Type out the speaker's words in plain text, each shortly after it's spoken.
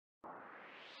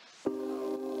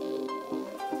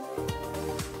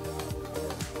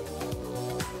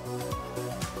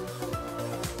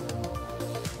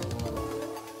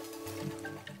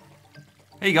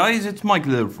Hey guys, it's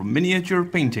Michael from Miniature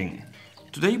Painting.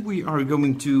 Today we are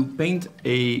going to paint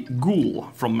a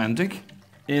ghoul from Mantic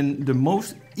in the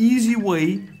most easy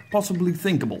way possibly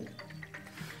thinkable.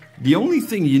 The only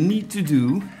thing you need to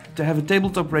do to have a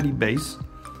tabletop ready base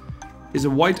is a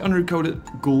white undercoated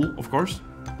ghoul, of course.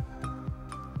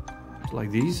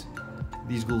 Like these.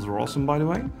 These ghouls are awesome, by the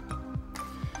way.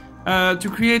 To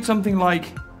create something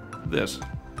like this.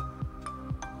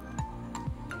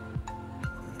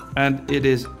 And it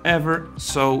is ever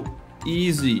so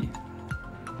easy.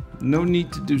 No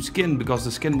need to do skin because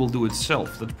the skin will do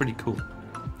itself. That's pretty cool.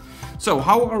 So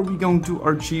how are we going to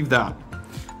achieve that?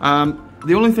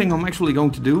 The only thing I'm actually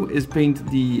going to do is paint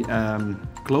the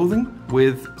clothing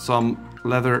with some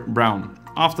leather brown.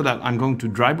 After that I'm going to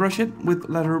dry brush it with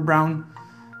leather brown.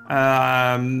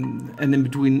 And in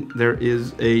between there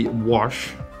is a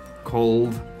wash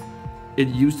called, it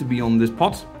used to be on this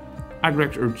pot,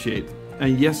 Agrex Earthshade.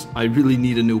 And yes, I really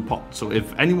need a new pot. So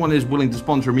if anyone is willing to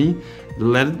sponsor me,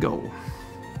 let it go.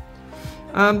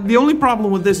 The only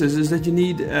problem with this is that you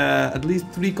need at least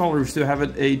 3 colors to have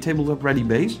it a tabletop ready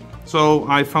base. So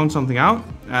I found something out.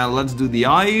 Let's do the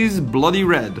eyes bloody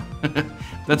red.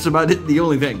 That's about it, the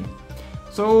only thing.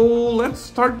 So let's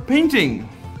start painting.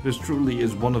 This truly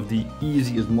is one of the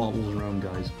easiest models around,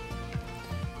 guys.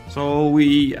 So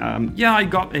I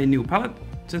got a new palette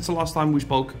since the last time we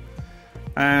spoke.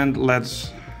 And let's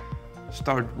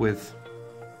start with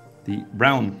the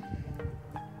brown.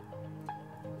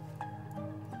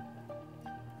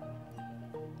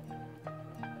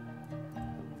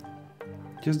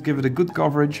 Just give it a good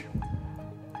coverage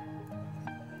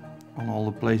on all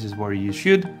the places where you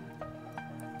should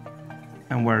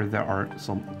and where there are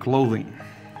some clothing,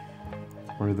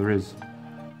 where there is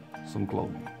some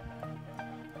clothing.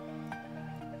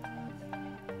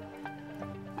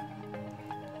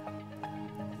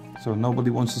 So nobody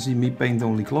wants to see me paint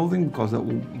only clothing because that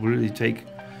will really take,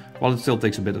 well, it still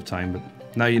takes a bit of time, but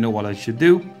now you know what I should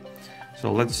do.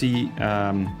 So let's see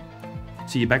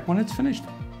you back when it's finished.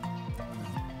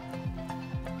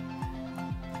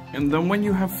 And then when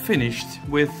you have finished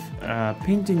with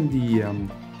painting the,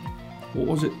 what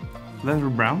was it,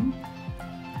 leather brown,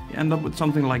 you end up with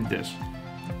something like this.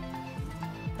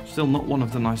 Still not one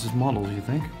of the nicest models, you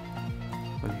think?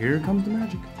 But here comes the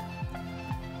magic.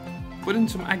 Put in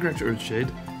some Agrex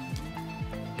Earthshade.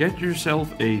 Get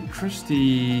yourself a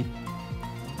trusty,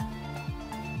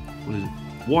 what is it,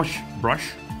 wash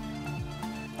brush.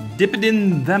 Dip it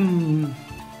in them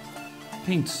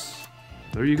paints.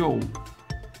 There you go.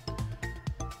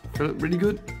 Fill it really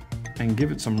good and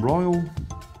give it some royal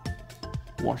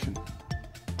washing.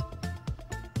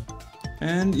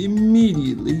 And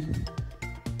immediately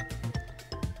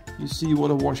you see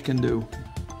what a wash can do.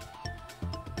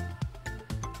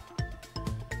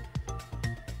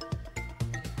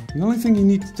 The only thing you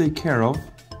need to take care of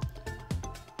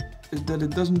is that it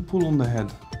doesn't pull on the head.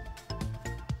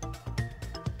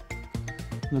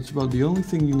 That's about the only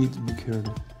thing you need to be care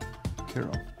of.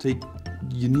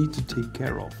 You need to take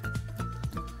care of.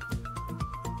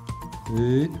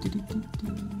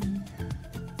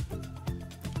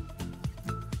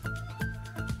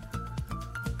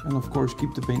 And of course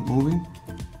keep the paint moving,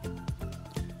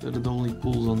 that it only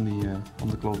pulls on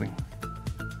the clothing.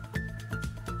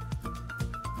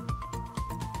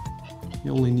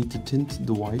 You only need to tint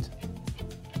the white,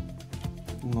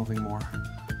 nothing more.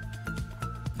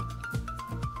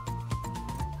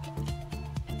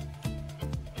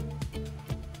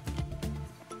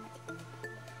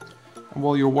 And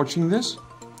while you're watching this,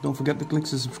 don't forget to click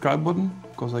the subscribe button,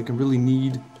 because I can really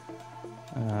need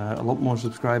a lot more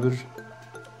subscribers.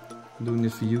 I'm doing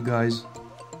this for you guys,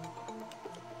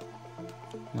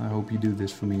 and I hope you do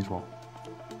this for me as well.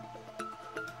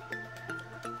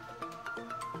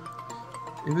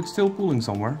 If it's still pooling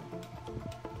somewhere,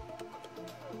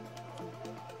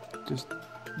 just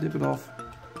dip it off,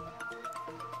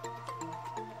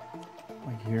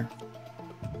 like here.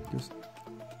 Just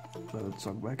let it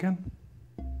suck back in.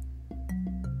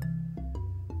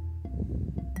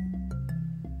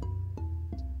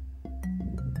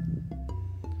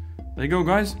 There you go,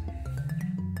 guys.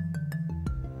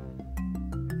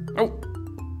 Oh,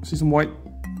 see some white.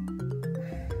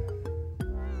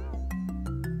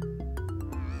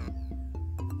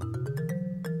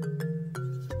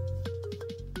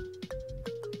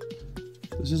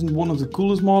 This isn't one of the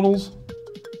coolest models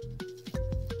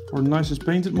or nicest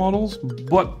painted models,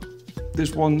 but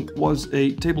this one was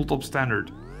a tabletop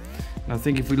standard. And I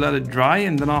think if we let it dry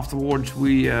and then afterwards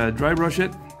we dry brush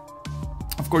it,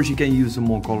 of course you can use some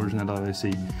more colors now that I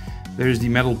see. There's the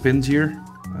metal pins here.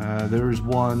 There is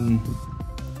one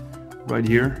right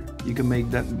here. You can make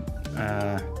that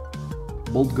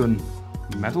bolt gun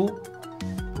metal.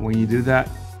 When you do that,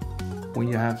 when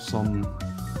you have some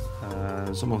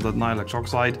of that Nylax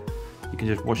oxide, you can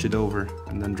just wash it over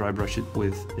and then dry brush it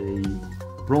with a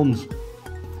bronze.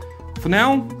 For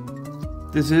now,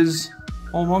 this is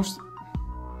almost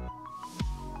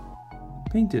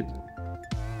painted.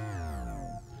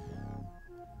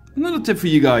 Another tip for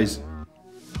you guys,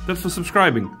 that's for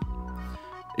subscribing.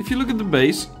 If you look at the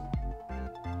base,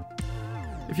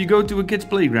 if you go to a kid's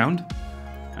playground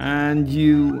and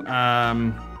you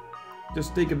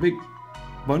just take a big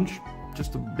bunch,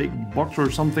 just a big box or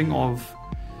something of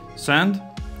sand,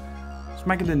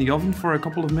 smack it in the oven for a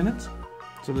couple of minutes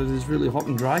so that it's really hot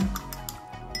and dry.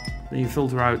 Then you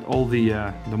filter out all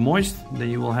the moist, then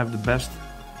you will have the best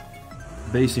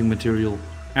basing material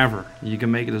ever. You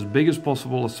can make it as big as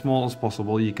possible, as small as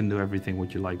possible. You can do everything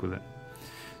what you like with it.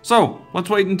 So let's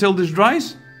wait until this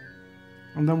dries,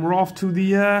 and then we're off to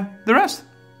the rest.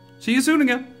 See you soon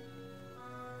again.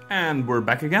 And we're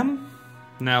back again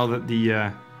now that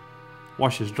the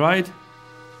wash is dried.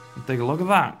 Take a look at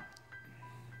that.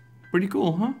 Pretty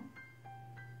cool, huh?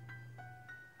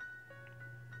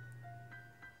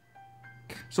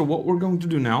 So what we're going to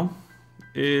do now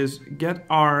is get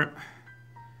our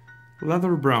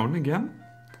leather brown again.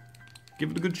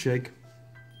 Give it a good shake.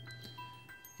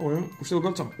 Oh yeah, we still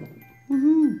got some.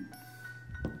 Woohoo!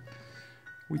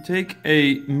 We take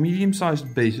a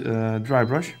medium-sized base dry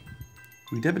brush.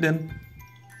 We dip it in.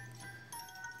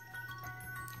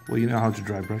 Well, you know how to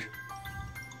dry brush.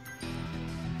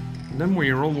 And then when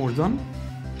you're almost done,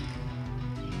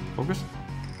 focus.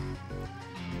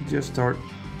 You just start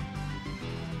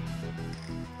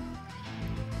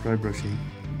dry brushing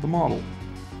the model.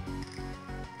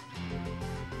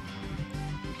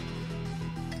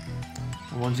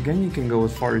 And once again, you can go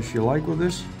as far as you like with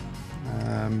this.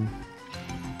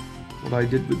 What I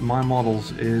did with my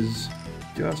models is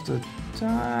just a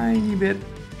tiny bit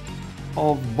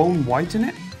of bone white in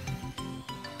it.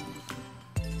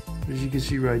 As you can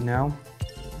see right now,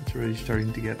 it's already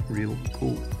starting to get real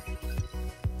cool.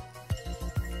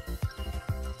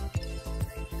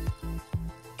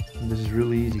 And this is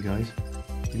really easy, guys.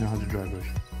 You know how to dry brush.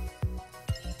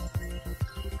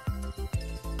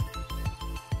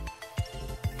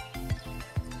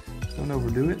 Don't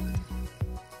overdo it.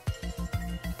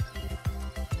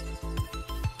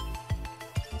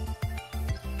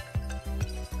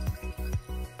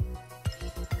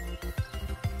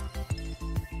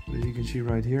 As you can see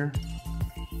right here,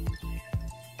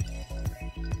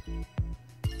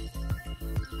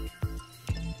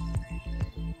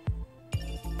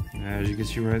 as you can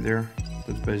see right there,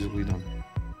 that's basically done.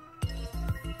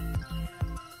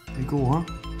 Pretty cool, huh?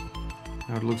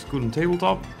 Now it looks good on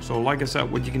tabletop. So like I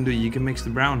said, what you can do, you can mix the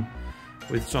brown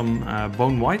with some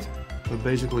bone white. But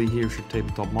basically here's your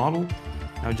tabletop model.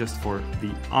 Now just for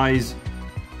the eyes.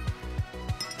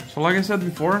 So like I said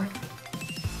before,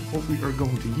 what we are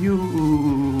going to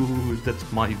use, that's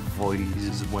my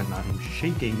voice when I'm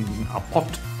shaking a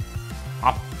pot.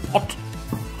 A pot.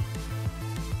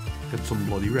 Get some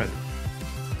bloody red.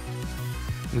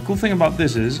 And the cool thing about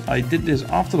this is, I did this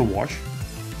after the wash,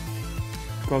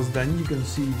 because then you can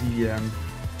see the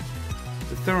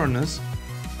thoroughness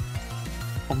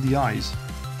of the eyes.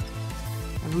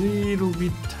 A little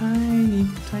bit tiny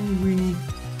weeny.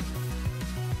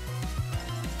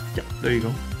 Yeah, there you go.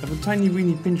 I have a tiny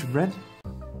weeny pinch of red.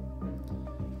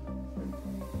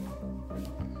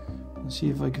 Let's see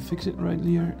if I can fix it right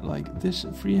here, like this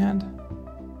freehand.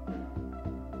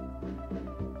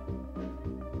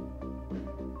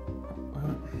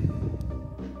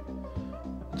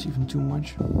 It's even too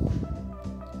much.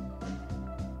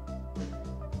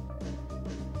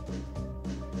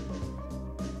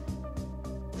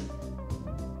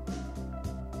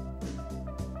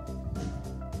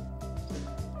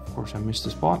 Of course I missed the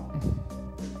spot.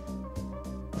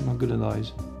 I'm not good at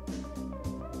eyes.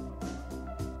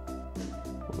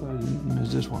 But I didn't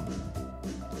miss this one.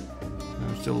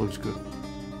 No, it still looks good.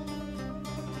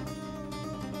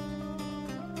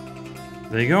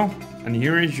 There you go. And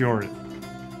here is your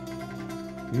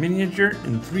miniature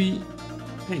in 3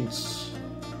 paints.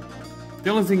 The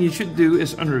only thing you should do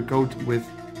is undercoat with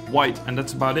white, and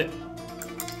that's about it.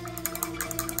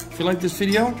 If you like this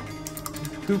video,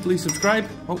 do please subscribe.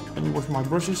 Oh, let me wash my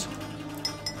brushes.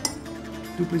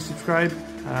 Do please subscribe,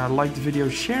 like the video,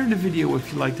 share the video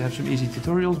if you like to have some easy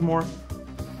tutorials more.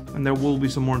 And there will be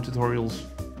some more tutorials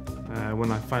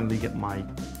when I finally get my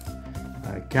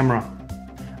camera.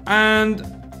 And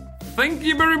thank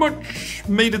you very much.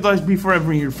 May the dice be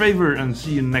forever in your favor, and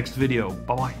see you in the next video.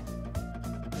 Bye bye.